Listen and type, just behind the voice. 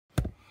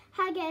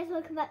Hi guys,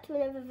 welcome back to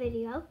another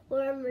video.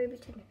 We're on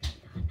Rubyton.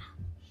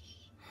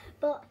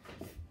 But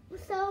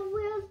so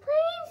we were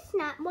playing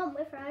Snap, weren't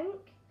we, Frank?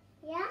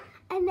 Yeah.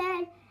 And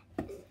then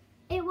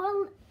it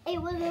was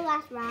the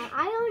last round.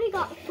 I only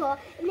got 4,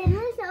 and then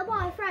this little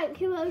boy Frank,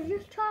 who I was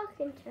just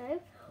talking to,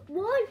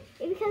 won.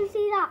 If you can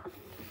see that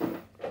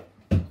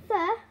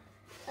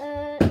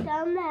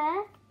down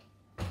there,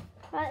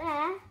 right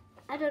there.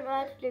 I don't know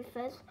how to do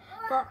first,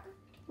 but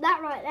that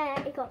right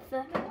there, he got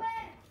first.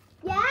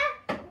 Yeah.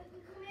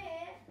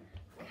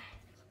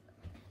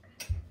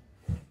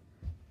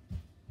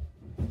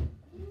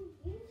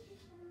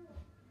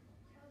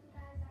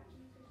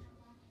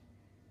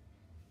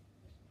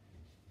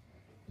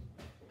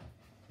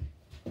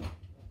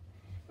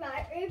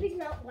 Right, Ruby's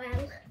not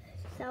well,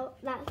 so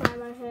that's why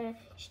I'm on her.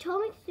 She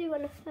told me to do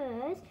one of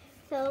hers,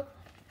 so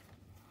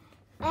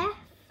F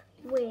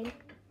win.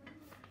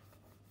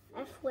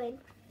 What's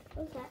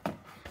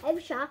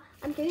that?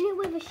 I'm doing it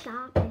with a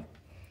Sharpie.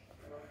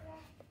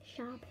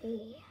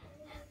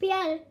 But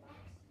yeah,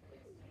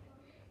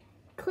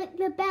 click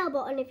the bell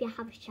button if you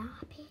have a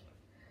Sharpie.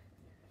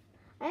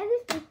 I have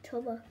this big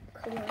tub of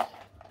colours.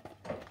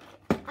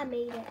 I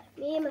made it.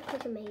 Me and my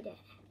cousin made it.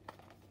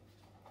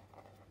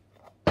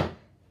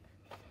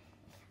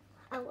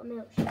 I want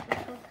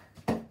milkshake.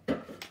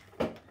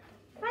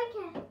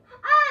 Frankie!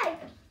 Aye!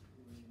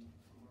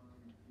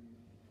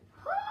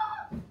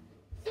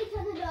 Sit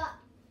on the door.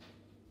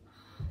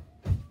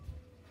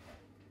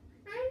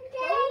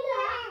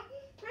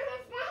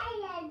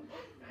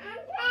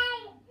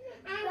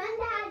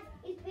 Granddad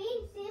is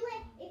being silly.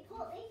 He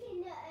put this in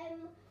the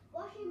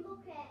washing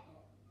bucket.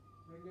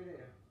 Bring it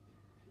here.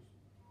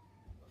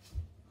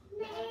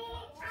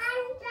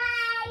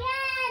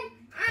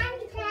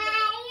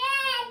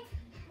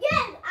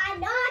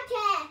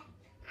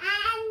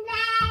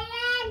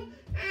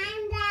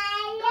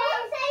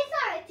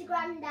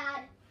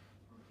 Granddad.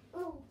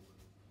 Ooh.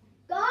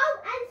 Go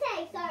and say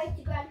sorry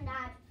to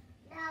Granddad.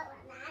 No,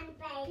 I'm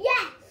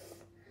Yes.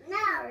 No.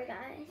 Sorry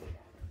guys.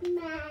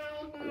 No.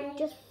 I'm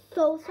just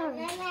so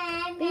sorry.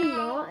 Be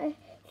naughty.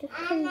 Just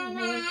come on.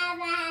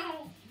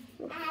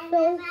 I'm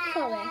so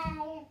sorry.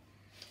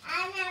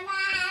 I'm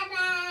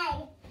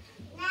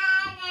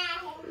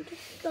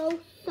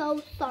just so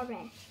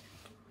sorry.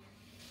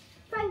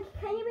 Frankie,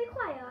 can you be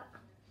quiet?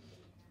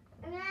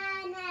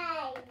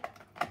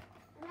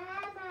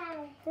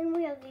 Then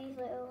we have these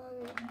little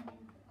ones.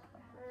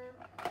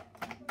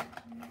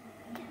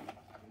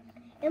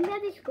 And we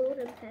have this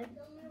golden pen.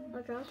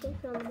 I'll draw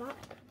something on the back.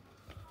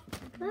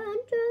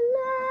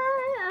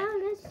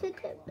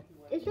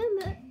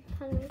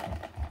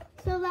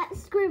 So that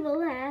scribble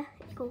there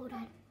is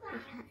golden. You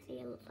can't see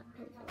it, looks like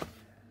pencil.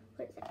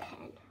 But it's a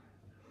pen.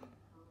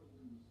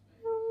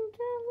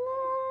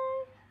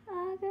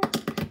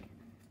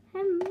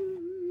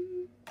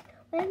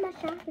 Where's my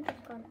Sharpie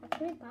just gone? I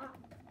put it back.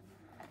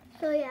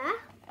 So yeah,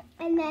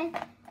 and then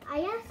I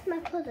asked my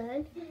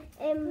cousin,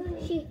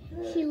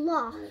 she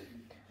lost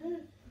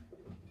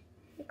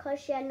because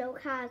she had no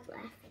cards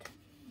left.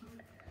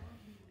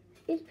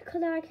 It's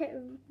because I kept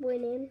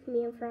winning,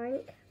 me and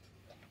Frank.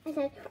 I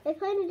said, we're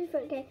playing a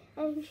different game,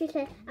 and she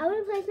said, I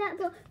want to play Snap,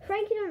 but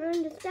Frankie don't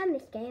understand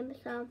this game,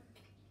 so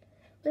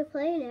we're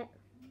playing it.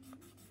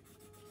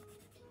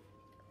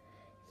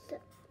 So,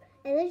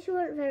 and then she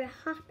wasn't very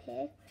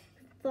happy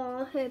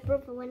for her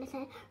brother when I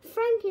said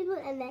Frankie,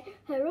 and then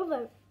her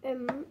other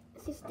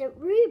sister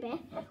Ruby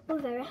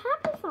was very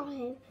happy for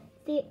him,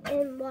 the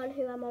one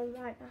who I'm on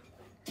right now.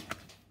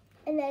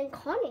 And then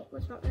Connie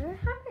was not very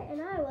happy,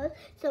 and I was.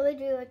 So we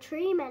do a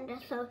tree mender.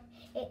 So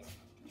it's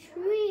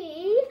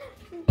tree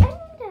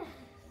mender,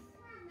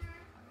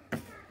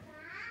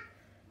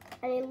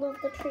 and I love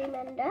the tree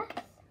mender.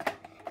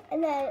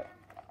 And then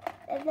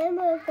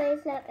we were playing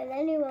Snap, and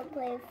then we weren't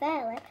playing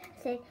fairly. I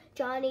said,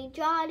 Johnny,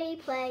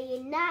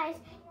 playing nice.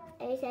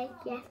 And he said,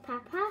 yes,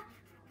 Papa.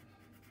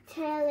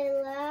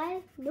 Telling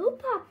lies, no,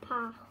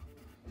 Papa.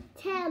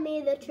 Tell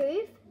me the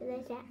truth. And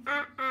they said,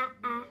 ah.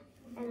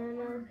 And I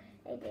know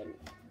they didn't.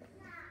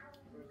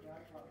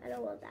 I don't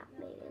know what that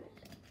means.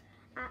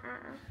 Ha.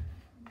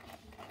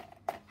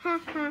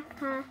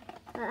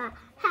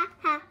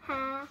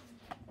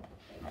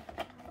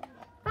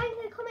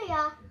 Frankie, come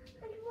here.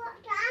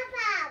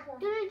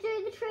 Do you do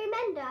the tree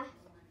mender?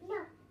 No.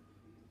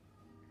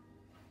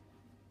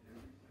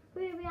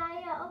 Ruby, are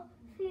you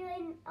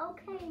feeling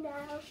okay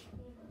now?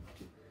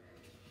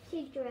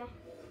 She's dressed.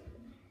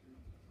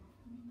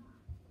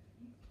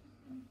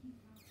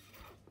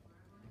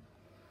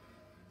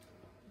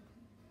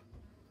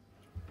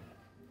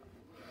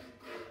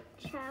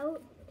 Ciao.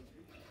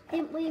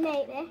 Didn't we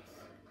make this?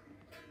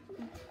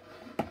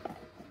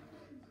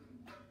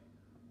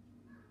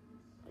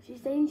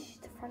 She's saying she's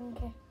to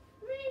Frankie.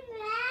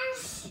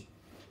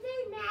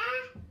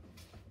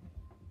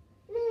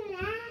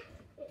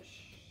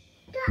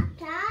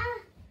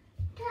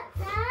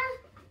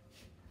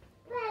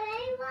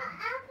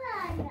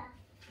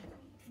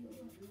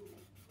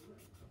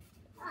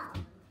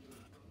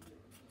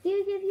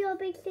 You give your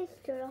big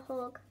sister a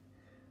hug.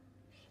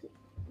 She's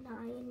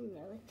 9,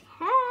 no,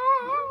 10.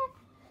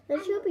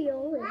 There should be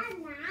always.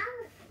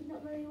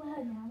 Not very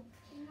well now.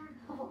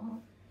 Oh.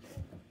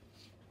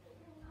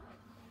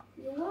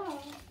 You are.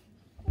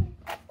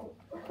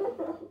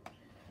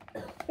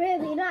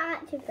 Really, you're not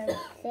actually very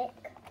sick.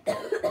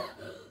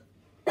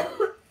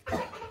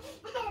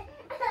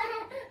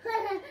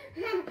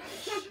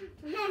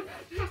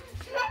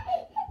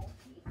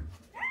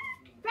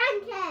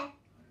 Frankie!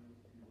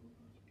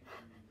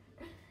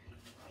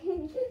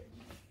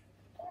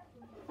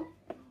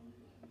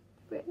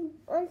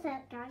 One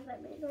sec, guys,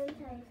 let me go and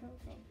tell you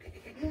something.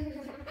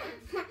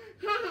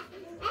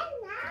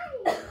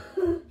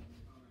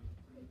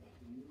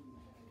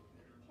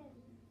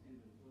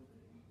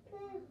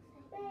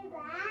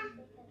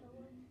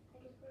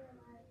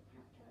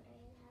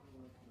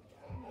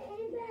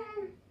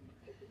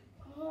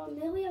 Oh,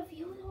 Millie, I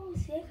feel all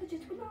sick. I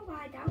just want to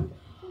lie down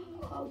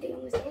all day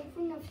on the sofa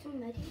and have some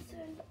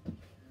medicine.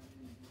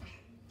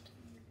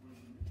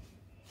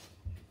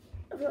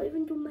 I've not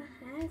even done my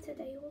hair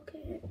today, look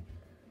at it.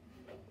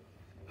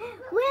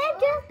 We've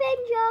just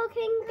been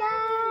joking,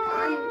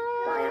 guys.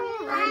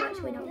 I'm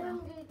actually not well.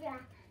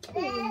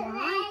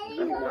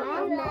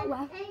 I'm not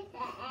well.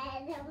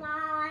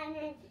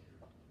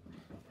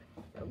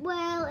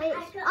 Well,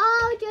 it's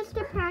all just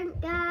a prank,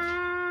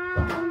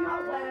 guys. I'm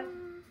not well.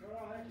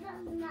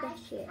 Yes,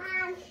 she is.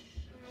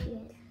 She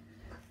is.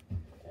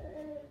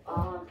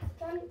 Oh,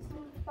 thanks,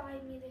 Mum, for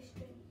buying me this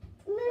drink.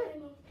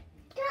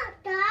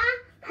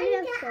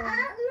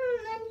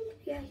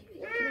 Yeah, you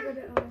can have a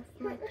bit of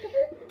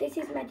this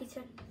is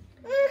medicine.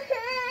 No,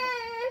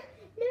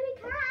 we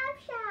can't have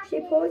Sharpie. She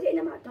pours it in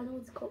a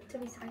McDonald's cup to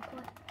recycle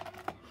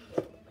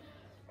it.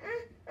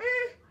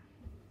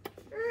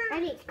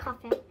 And it's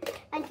coffee.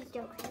 And just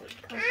don't have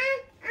it. Coffee.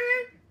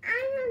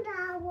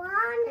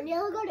 one. And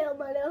you'll go down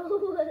my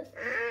nose.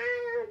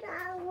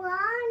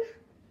 One.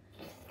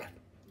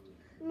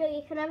 No,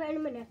 you can have it in a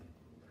minute.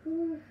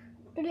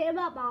 Put it in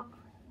that box.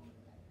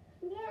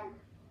 Yeah.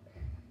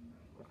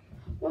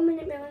 1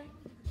 minute, Millie.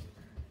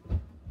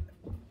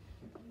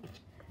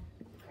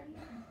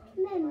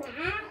 Mama.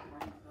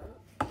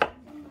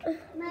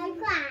 My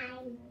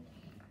fine.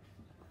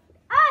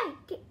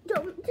 To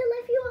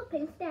lift you up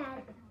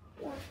instead.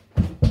 Yeah.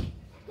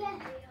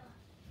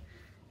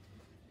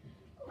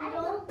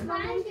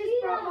 Mum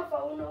just brought my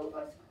phone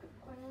over.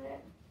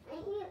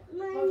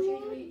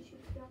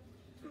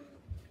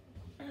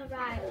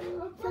 Alright,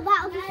 so that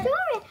was the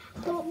story.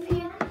 Hope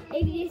you,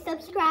 if you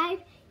subscribe,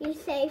 you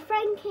say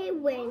Frankie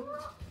win.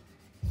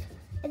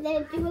 And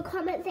then do a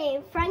comment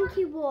saying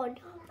Frankie won.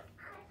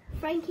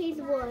 Frankie's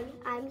won.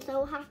 I'm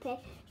so happy.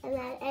 And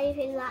then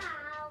anything that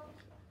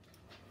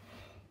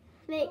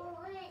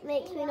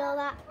makes me know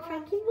that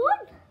Frankie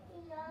won.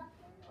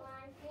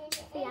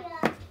 So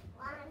yeah.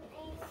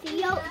 See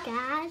you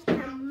guys.